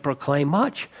began to proclaim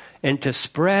much and to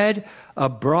spread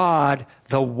abroad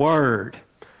the word.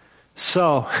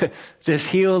 So, this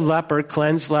healed leper,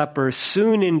 cleansed leper,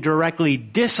 soon and directly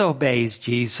disobeys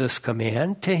Jesus'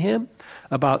 command to him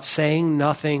about saying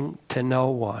nothing to no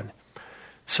one.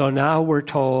 So now we're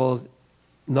told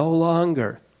no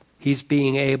longer he's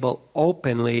being able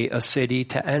openly a city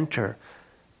to enter.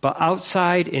 But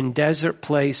outside in desert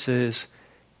places,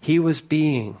 he was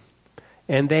being.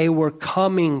 And they were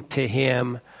coming to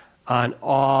him on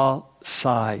all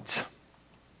sides.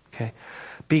 Okay.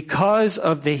 Because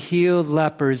of the healed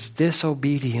leper's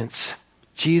disobedience,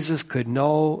 Jesus could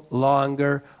no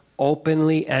longer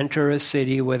openly enter a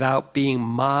city without being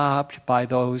mobbed by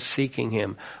those seeking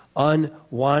him.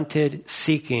 Unwanted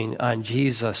seeking on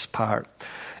Jesus' part.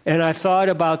 And I thought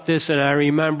about this, and I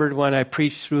remembered when I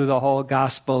preached through the whole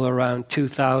gospel around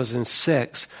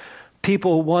 2006.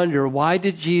 People wonder, why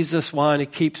did Jesus want to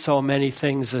keep so many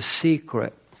things a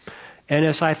secret? And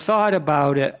as I thought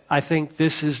about it, I think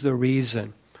this is the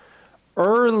reason.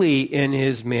 Early in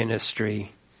his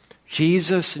ministry,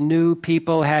 Jesus knew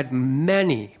people had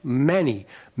many, many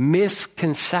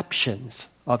misconceptions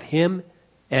of him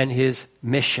and his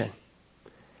mission.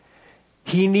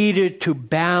 He needed to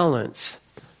balance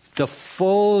the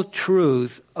full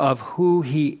truth of who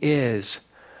he is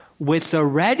with the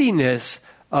readiness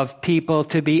of people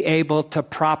to be able to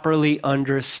properly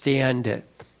understand it.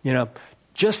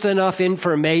 Just enough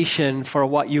information for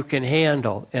what you can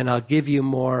handle, and I'll give you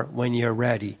more when you're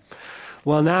ready.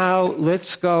 Well, now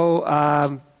let's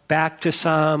go back to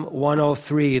Psalm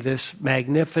 103, this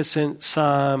magnificent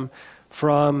psalm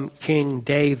from King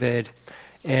David,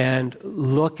 and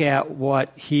look at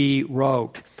what he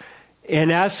wrote.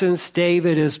 In essence,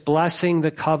 David is blessing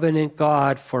the covenant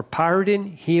God for pardon,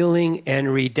 healing,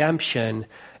 and redemption,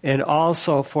 and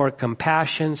also for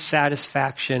compassion,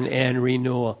 satisfaction, and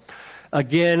renewal.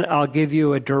 Again, I'll give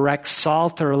you a direct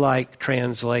Psalter-like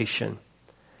translation.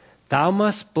 Thou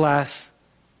must bless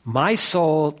my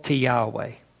soul to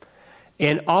Yahweh.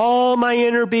 In all my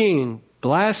inner being,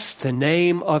 bless the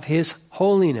name of his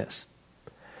holiness.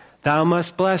 Thou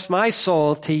must bless my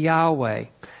soul to Yahweh,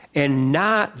 and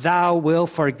not thou will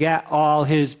forget all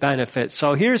his benefits.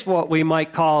 So here's what we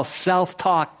might call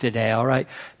self-talk today, all right?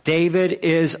 David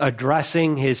is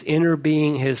addressing his inner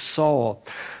being, his soul.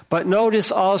 But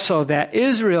notice also that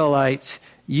Israelites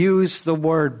use the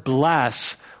word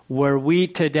bless where we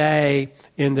today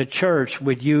in the church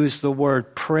would use the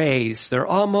word praise. They're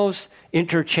almost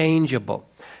interchangeable.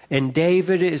 And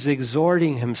David is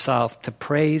exhorting himself to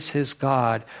praise his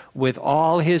God with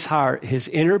all his heart, his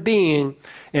inner being.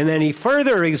 And then he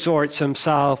further exhorts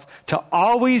himself to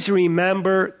always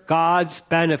remember God's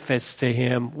benefits to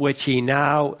him, which he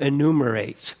now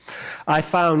enumerates. I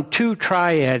found two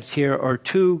triads here, or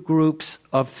two groups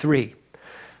of three.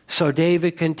 So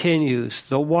David continues,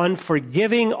 the one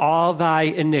forgiving all thy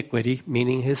iniquity,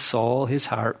 meaning his soul, his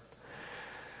heart.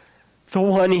 The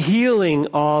one healing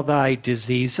all thy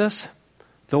diseases,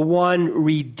 the one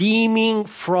redeeming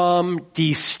from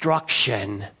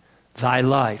destruction thy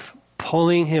life,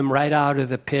 pulling him right out of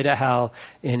the pit of hell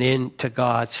and into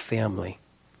God's family.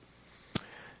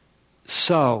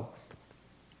 So,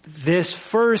 this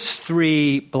first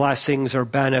three blessings or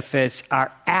benefits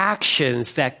are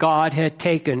actions that God had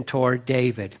taken toward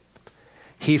David.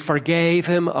 He forgave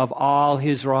him of all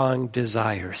his wrong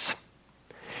desires.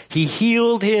 He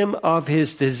healed him of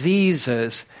his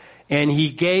diseases, and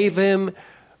he gave him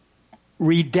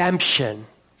redemption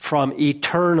from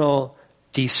eternal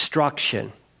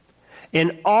destruction.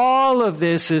 And all of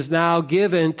this is now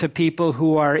given to people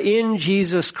who are in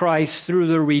Jesus Christ through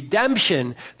the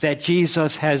redemption that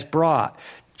Jesus has brought.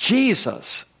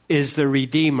 Jesus is the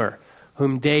Redeemer,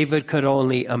 whom David could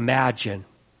only imagine,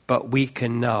 but we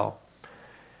can know.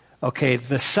 Okay,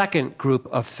 the second group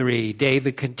of three,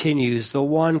 David continues, the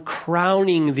one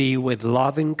crowning thee with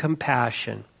love and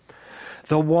compassion,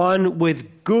 the one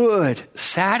with good,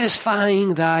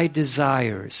 satisfying thy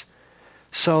desires,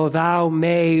 so thou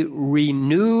may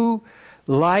renew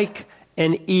like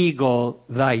an eagle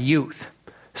thy youth.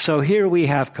 So here we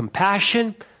have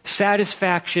compassion,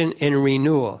 satisfaction, and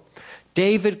renewal.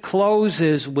 David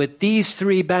closes with these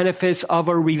three benefits of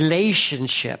a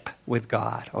relationship with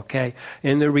God, okay?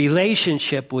 And the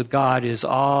relationship with God is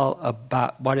all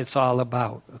about what it's all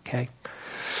about, okay?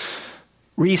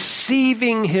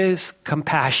 Receiving his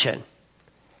compassion,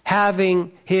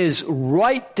 having his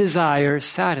right desires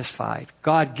satisfied.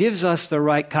 God gives us the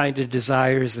right kind of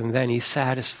desires and then he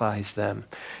satisfies them.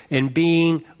 And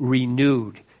being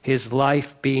renewed, his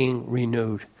life being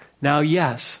renewed. Now,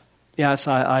 yes,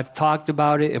 I've talked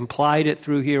about it, implied it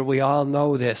through here. We all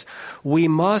know this. We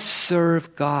must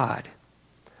serve God.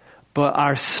 But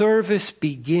our service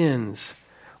begins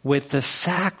with the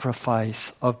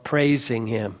sacrifice of praising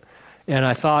him. And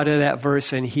I thought of that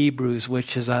verse in Hebrews,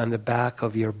 which is on the back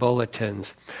of your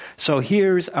bulletins. So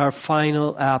here's our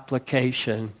final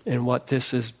application in what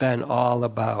this has been all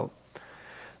about.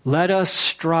 Let us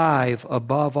strive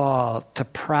above all to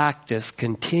practice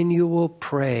continual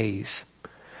praise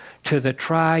to the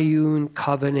triune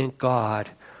covenant God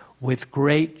with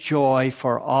great joy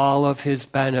for all of his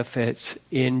benefits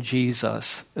in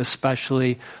Jesus,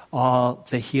 especially all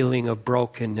the healing of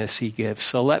brokenness he gives.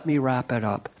 So let me wrap it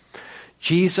up.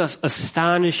 Jesus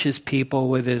astonishes people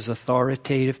with his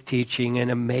authoritative teaching and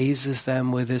amazes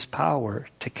them with his power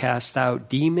to cast out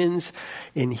demons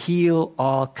and heal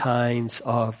all kinds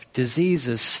of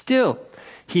diseases. Still,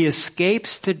 he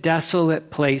escapes to desolate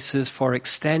places for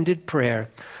extended prayer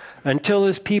until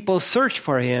his people search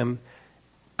for him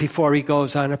before he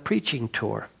goes on a preaching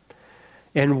tour.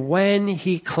 And when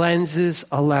he cleanses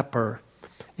a leper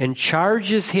and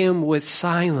charges him with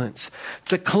silence,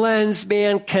 the cleansed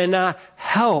man cannot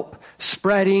help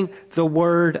spreading the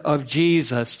word of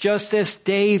Jesus, just as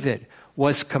David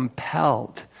was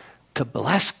compelled to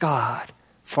bless God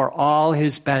for all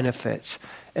his benefits.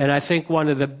 And I think one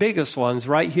of the biggest ones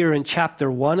right here in chapter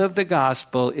 1 of the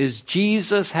gospel is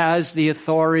Jesus has the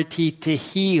authority to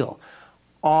heal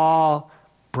all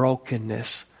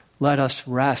brokenness. Let us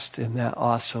rest in that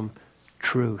awesome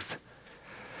truth.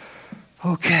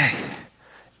 Okay,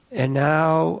 and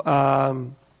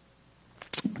now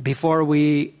before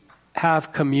we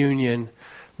have communion,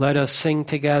 let us sing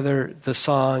together the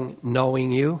song,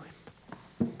 Knowing You.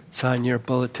 It's on your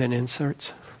bulletin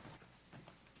inserts.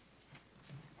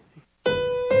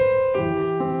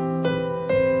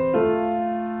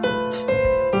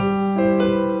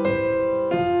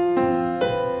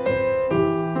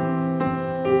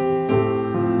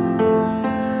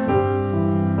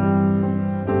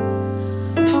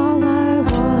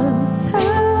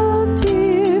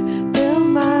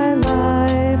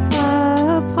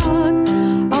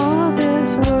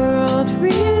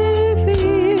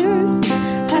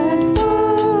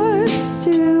 To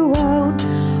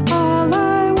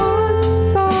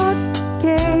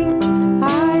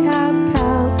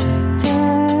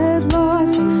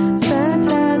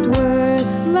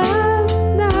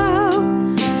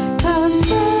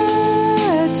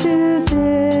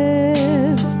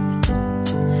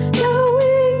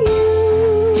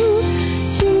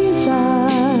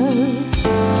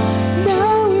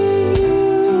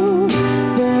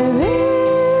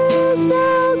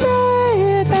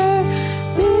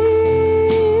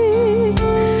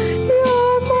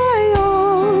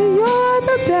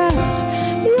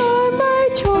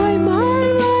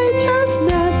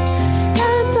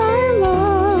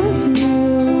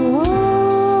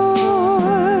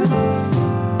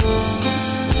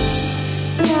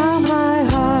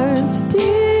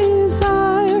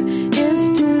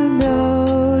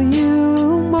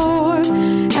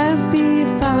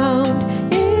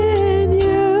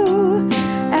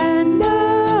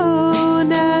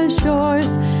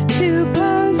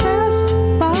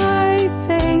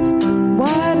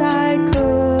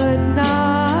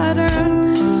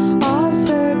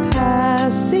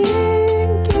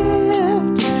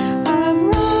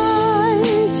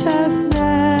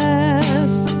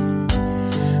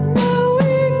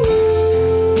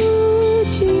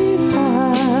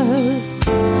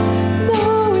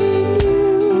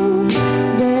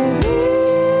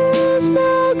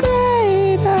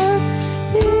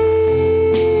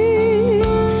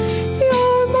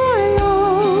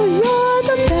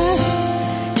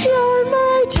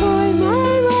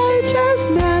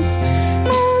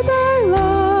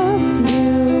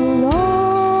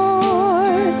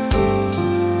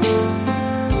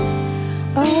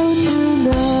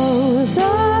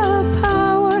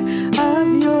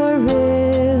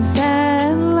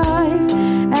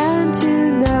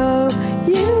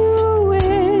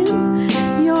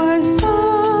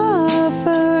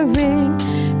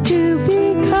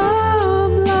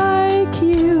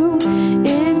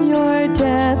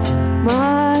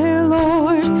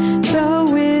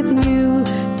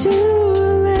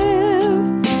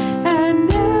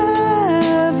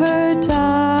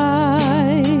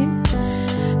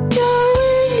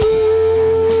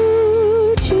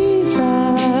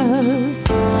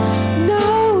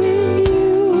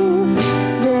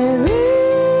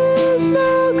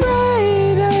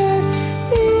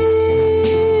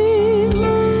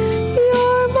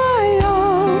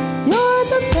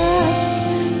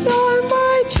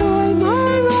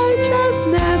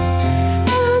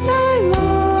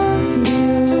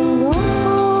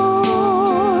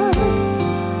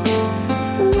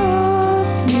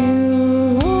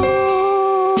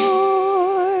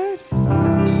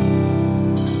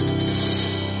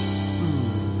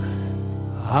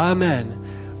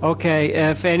Amen. Okay,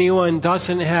 if anyone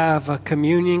doesn't have a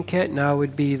communion kit, now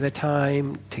would be the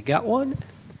time to get one.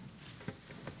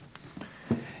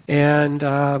 And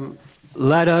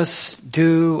let us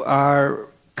do our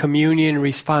communion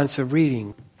responsive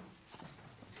reading.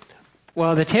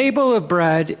 Well, the table of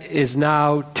bread is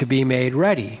now to be made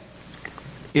ready.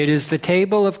 It is the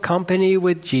table of company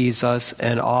with Jesus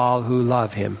and all who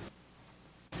love him.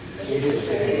 It is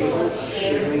the table of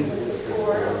sharing the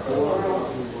poor of the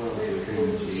world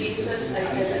through Jesus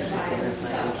identify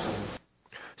himself.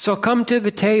 So come to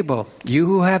the table, you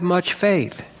who have much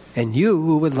faith, and you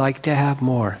who would like to have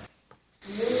more.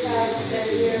 You have been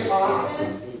here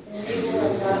often, and you who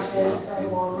have not been for a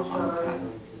long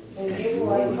time. And you who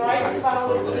have tried to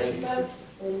follow Jesus,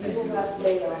 and you who have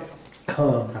failed.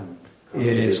 Come. It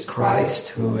is Christ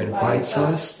who invites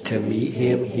us to meet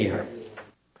him here.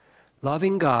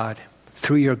 Loving God,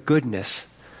 through your goodness,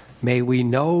 may we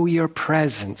know your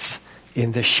presence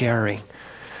in the sharing,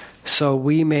 so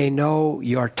we may know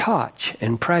your touch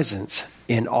and presence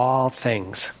in all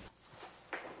things.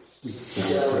 We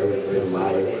celebrate the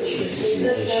life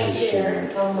Jesus has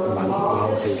shared among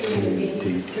all his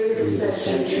community through the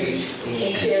centuries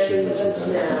and shares with us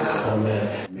now.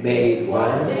 Amen. Made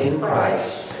one in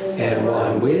Christ and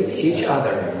one with each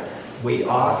other, we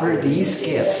offer these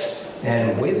gifts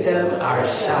and with them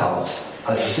ourselves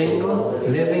a single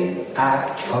living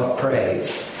act of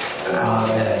praise.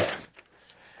 Amen.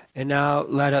 And now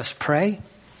let us pray.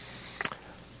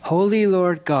 Holy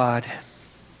Lord God,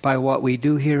 by what we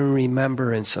do here in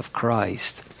remembrance of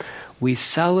Christ, we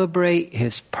celebrate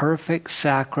his perfect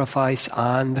sacrifice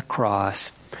on the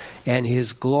cross and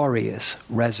his glorious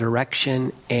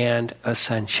resurrection and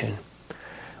ascension.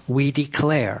 We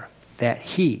declare that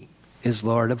he is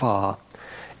Lord of all,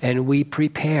 and we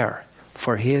prepare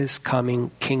for his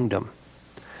coming kingdom.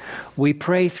 We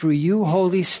pray through you,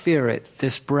 Holy Spirit,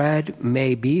 this bread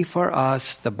may be for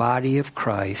us the body of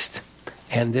Christ,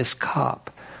 and this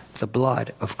cup the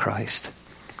blood of Christ.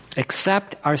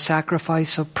 Accept our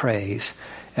sacrifice of praise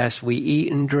as we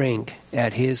eat and drink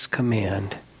at his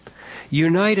command.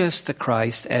 Unite us to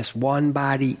Christ as one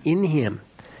body in him,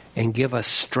 and give us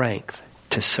strength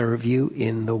to serve you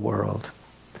in the world.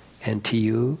 And to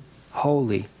you,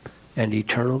 holy and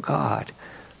eternal God,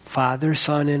 Father,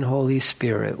 Son, and Holy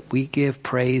Spirit, we give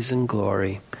praise and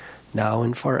glory, now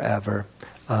and forever.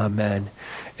 Amen.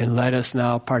 And let us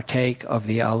now partake of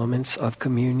the elements of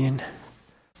communion.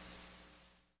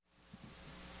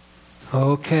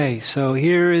 Okay, so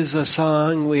here is a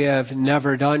song we have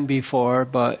never done before,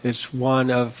 but it's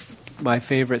one of my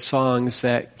favorite songs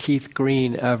that Keith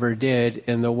Green ever did,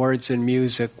 and the words and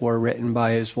music were written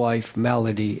by his wife,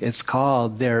 Melody. It's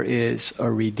called There Is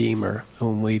a Redeemer,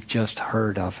 whom we've just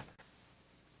heard of.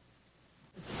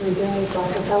 Are we doing this like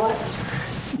a acapella?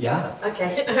 Yeah.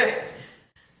 Okay, all right.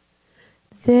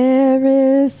 There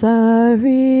is a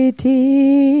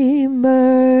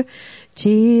Redeemer,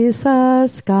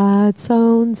 Jesus, God's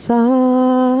own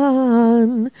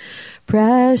Son,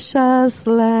 precious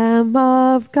Lamb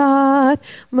of God,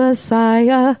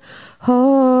 Messiah,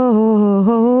 Holy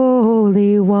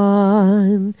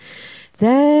One.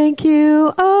 Thank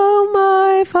you, oh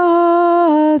my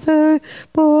Father,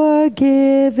 for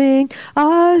giving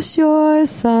us your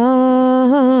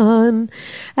Son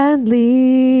and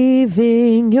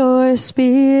leaving your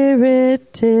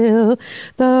Spirit till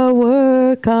the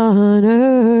work on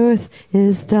earth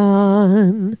is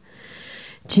done.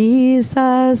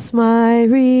 Jesus, my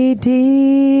Redeemer,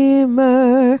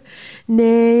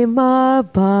 name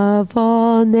above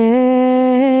all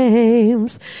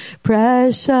names,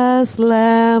 precious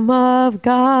Lamb of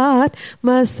God,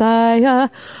 Messiah,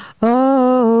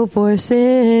 oh, for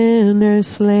sinners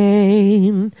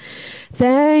slain.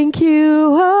 Thank you,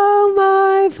 oh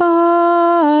my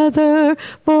Father,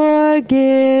 for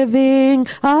giving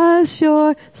us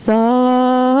your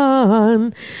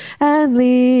Son and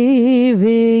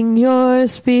leaving your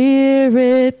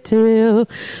Spirit till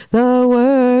the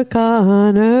work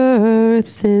on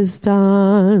earth is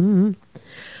done.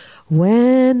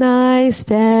 When I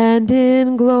stand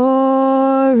in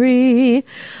glory,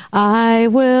 I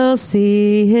will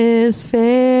see his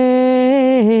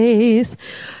face.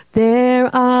 There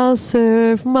I'll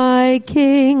serve my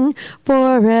King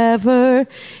forever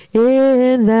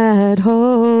in that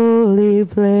holy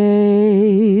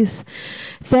place.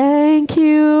 Thank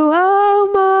you,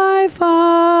 oh my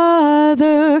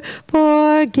Father,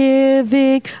 for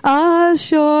giving us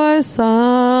your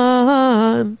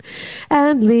Son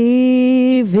and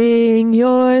leaving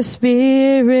your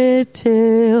Spirit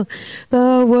till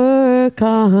the work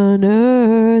on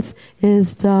earth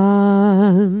is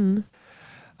done.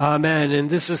 Amen. And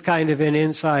this is kind of an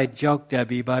inside joke,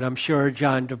 Debbie, but I'm sure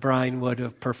John DeBrine would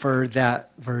have preferred that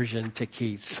version to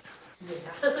Keith's.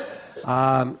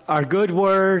 Our good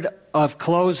word of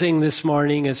closing this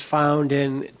morning is found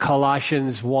in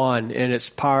Colossians 1, and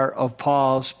it's part of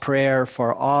Paul's prayer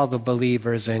for all the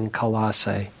believers in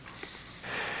Colossae.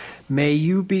 May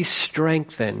you be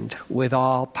strengthened with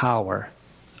all power,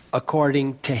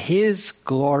 according to his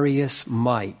glorious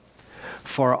might,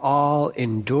 for all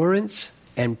endurance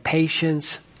and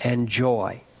patience and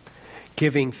joy,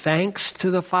 giving thanks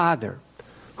to the Father,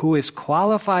 who has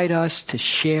qualified us to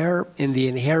share in the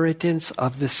inheritance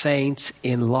of the saints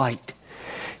in light.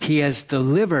 He has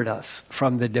delivered us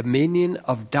from the dominion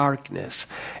of darkness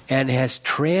and has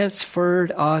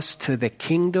transferred us to the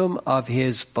kingdom of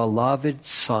his beloved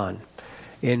Son,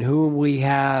 in whom we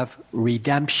have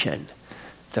redemption,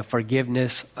 the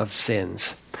forgiveness of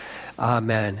sins.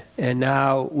 Amen. And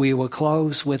now we will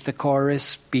close with the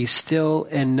chorus, Be Still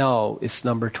and Know. It's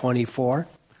number 24.